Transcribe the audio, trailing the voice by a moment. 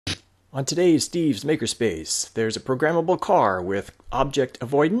On today's Steve's Makerspace, there's a programmable car with object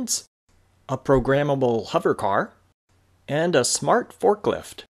avoidance, a programmable hover car, and a smart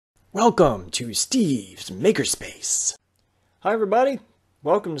forklift. Welcome to Steve's Makerspace. Hi everybody,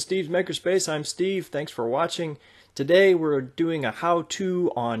 welcome to Steve's Makerspace. I'm Steve, thanks for watching. Today we're doing a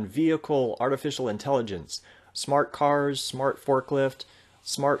how-to on vehicle artificial intelligence. Smart cars, smart forklift,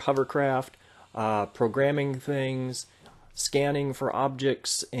 smart hovercraft, programming things, scanning for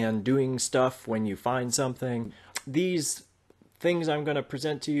objects and doing stuff when you find something. These things I'm going to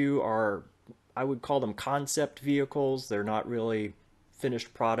present to you are, I would call them concept vehicles. They're not really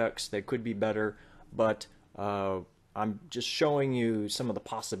finished products. They could be better, but I'm just showing you some of the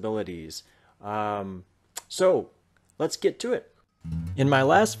possibilities. So let's get to it. In my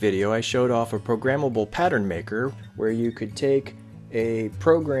last video I showed off a programmable pattern maker where you could take a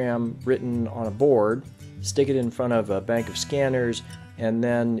program written on a board, stick it in front of a bank of scanners, and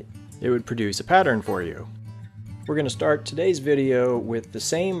then it would produce a pattern for you. We're going to start today's video with the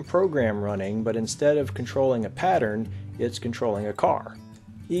same program running, but instead of controlling a pattern, it's controlling a car.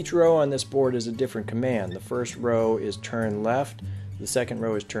 Each row on this board is a different command. The first row is turn left, the second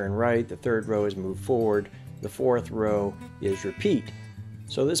row is turn right, the third row is move forward, the fourth row is repeat.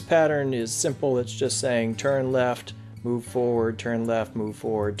 So this pattern is simple. It's just saying turn left, move forward, turn left, move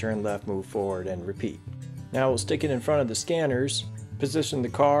forward, turn left, move forward, and repeat. Now we'll stick it in front of the scanners, position the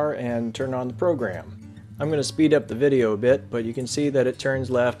car, and turn on the program. I'm going to speed up the video a bit, but you can see that it turns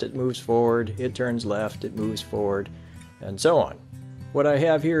left, it moves forward, it turns left, it moves forward, and so on. What I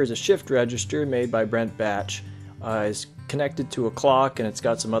have here is a shift register made by Brent Batch. It's connected to a clock and it's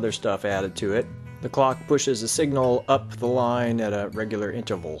got some other stuff added to it. The clock pushes a signal up the line at a regular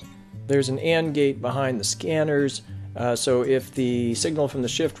interval. There's an AND gate behind the scanners. So if the signal from the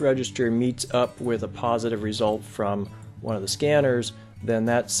shift register meets up with a positive result from one of the scanners, then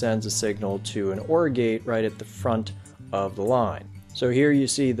that sends a signal to an OR gate right at the front of the line. So here you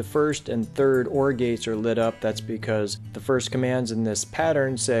see the first and third OR gates are lit up. That's because the first commands in this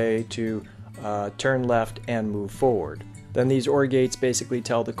pattern say to turn left and move forward. Then these OR gates basically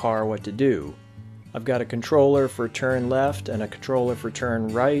tell the car what to do. I've got a controller for turn left and a controller for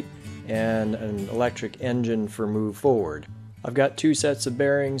turn right, and an electric engine for move forward. I've got two sets of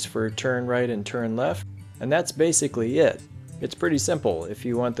bearings for turn right and turn left, and that's basically it. It's pretty simple. If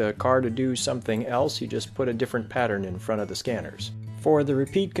you want the car to do something else, you just put a different pattern in front of the scanners. For the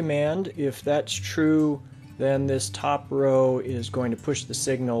repeat command, if that's true, then this top row is going to push the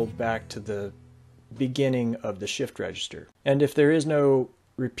signal back to the beginning of the shift register. And if there is no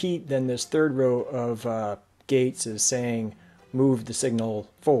repeat, then this third row of gates is saying move the signal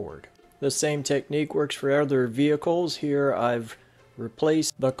forward. The same technique works for other vehicles. Here I've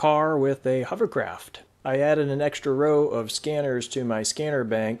replaced the car with a hovercraft. I added an extra row of scanners to my scanner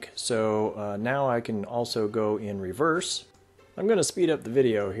bank, so now I can also go in reverse. I'm going to speed up the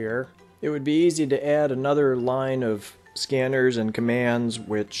video here. It would be easy to add another line of scanners and commands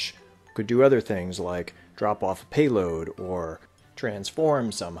which could do other things like drop off a payload or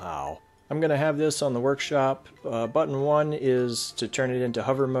transform somehow. I'm going to have this on the workshop. Button 1 is to turn it into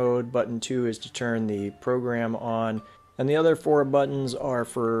hover mode, button 2 is to turn the program on, and the other 4 buttons are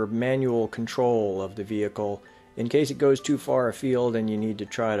for manual control of the vehicle. In case it goes too far afield and you need to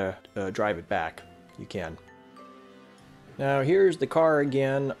try to drive it back, you can. Now here's the car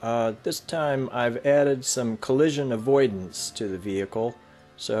again. This time I've added some collision avoidance to the vehicle,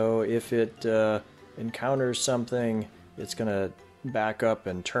 so if it encounters something, it's going to back up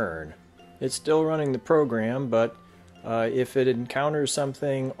and turn. It's still running the program, but if it encounters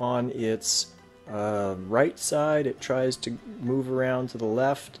something on its right side, it tries to move around to the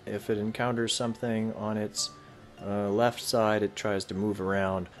left. If it encounters something on its left side, it tries to move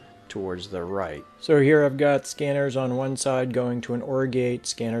around towards the right. So here I've got scanners on one side going to an OR gate,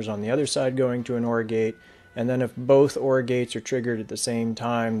 scanners on the other side going to an OR gate, and then if both OR gates are triggered at the same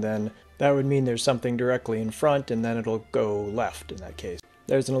time, then that would mean there's something directly in front, and then it'll go left in that case.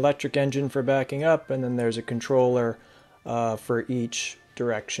 There's an electric engine for backing up, and then there's a controller for each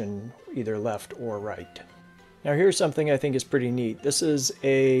direction, either left or right. Now here's something I think is pretty neat. This is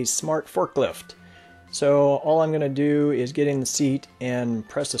a smart forklift. So all I'm going to do is get in the seat and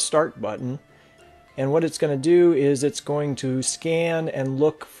press a start button, and what it's going to do is it's going to scan and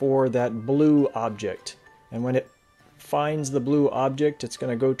look for that blue object, and when it finds the blue object, it's going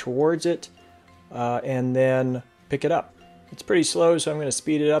to go towards it and then pick it up. It's pretty slow, so I'm going to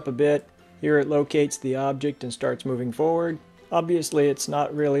speed it up a bit. Here it locates the object and starts moving forward. Obviously it's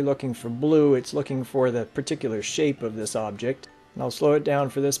not really looking for blue, it's looking for the particular shape of this object. And I'll slow it down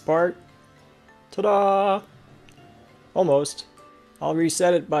for this part. Ta-da! Almost. I'll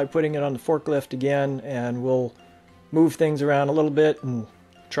reset it by putting it on the forklift again, and we'll move things around a little bit and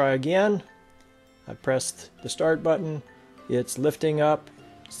try again. I pressed the start button. It's lifting up,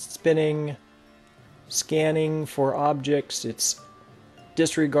 spinning, scanning for objects. It's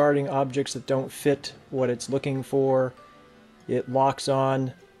disregarding objects that don't fit what it's looking for. It locks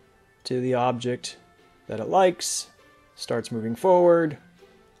on to the object that it likes, starts moving forward.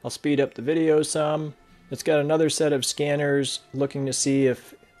 I'll speed up the video some. It's got another set of scanners looking to see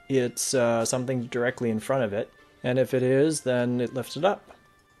if it's something directly in front of it. And if it is, then it lifts it up.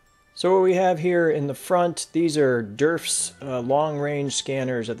 So what we have here in the front, these are Durf's long-range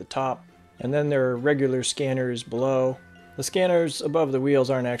scanners at the top, and then there are regular scanners below. The scanners above the wheels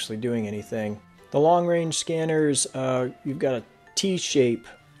aren't actually doing anything. The long-range scanners, you've got a T-shape,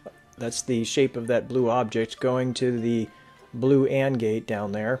 that's the shape of that blue object, going to the blue AND gate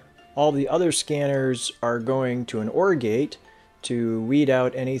down there. All the other scanners are going to an OR gate to weed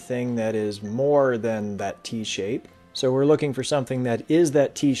out anything that is more than that T-shape. So we're looking for something that is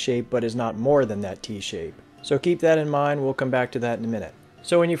that T-shape but is not more than that T-shape. So keep that in mind. We'll come back to that in a minute.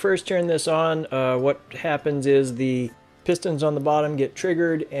 So when you first turn this on, what happens is the pistons on the bottom get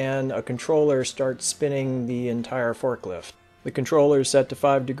triggered and a controller starts spinning the entire forklift. The controller is set to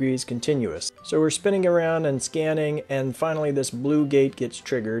 5 degrees continuous. So we're spinning around and scanning, and finally this blue gate gets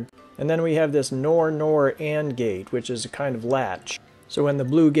triggered. And then we have this NOR AND gate, which is a kind of latch. So when the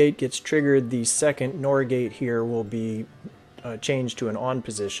blue gate gets triggered, the second NOR gate here will be changed to an on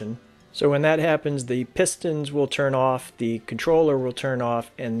position. So when that happens, the pistons will turn off, the controller will turn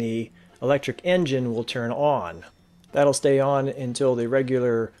off, and the electric engine will turn on. That'll stay on until the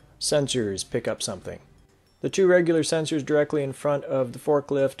regular sensors pick up something. The two regular sensors directly in front of the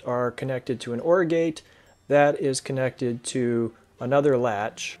forklift are connected to an OR gate. That is connected to another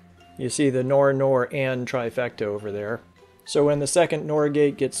latch. You see the NOR AND trifecta over there. So when the second NOR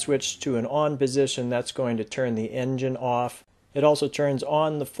gate gets switched to an on position, that's going to turn the engine off. It also turns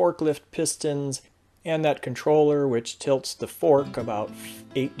on the forklift pistons and that controller, which tilts the fork about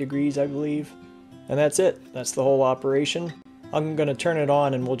 8 degrees, I believe. And that's it. That's the whole operation. I'm going to turn it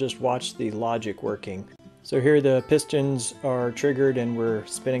on and we'll just watch the logic working. So here the pistons are triggered and we're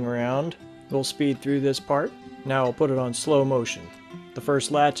spinning around. We'll speed through this part. Now I'll put it on slow motion. The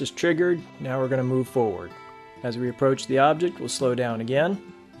first latch is triggered. Now we're going to move forward. As we approach the object, we'll slow down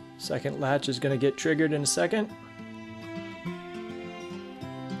again. Second latch is going to get triggered in a second.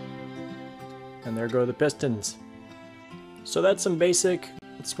 And there go the pistons. So that's some basic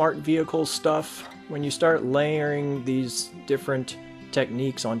smart vehicle stuff. When you start layering these different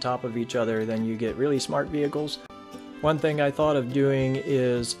techniques on top of each other, then you get really smart vehicles. One thing I thought of doing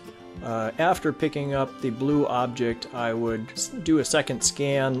is after picking up the blue object, I would do a second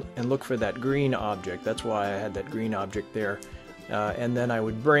scan and look for that green object. That's why I had that green object there. And then I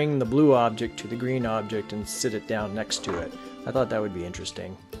would bring the blue object to the green object and sit it down next to it. I thought that would be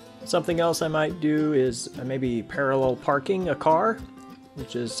interesting. Something else I might do is maybe parallel parking a car,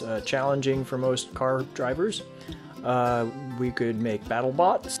 which is challenging for most car drivers. We could make battle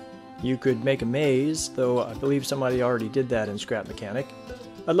bots. You could make a maze, though I believe somebody already did that in Scrap Mechanic.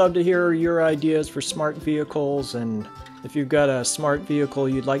 I'd love to hear your ideas for smart vehicles, and if you've got a smart vehicle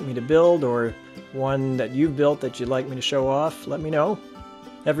you'd like me to build, or one that you've built that you'd like me to show off, let me know.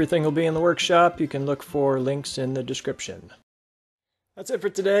 Everything will be in the workshop. You can look for links in the description. That's it for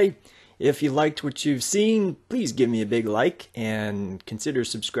today. If you liked what you've seen, please give me a big like and consider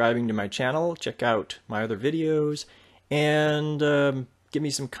subscribing to my channel. Check out my other videos and give me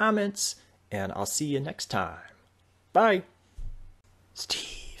some comments, and I'll see you next time. Bye.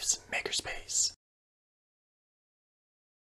 Steve's Makerspace.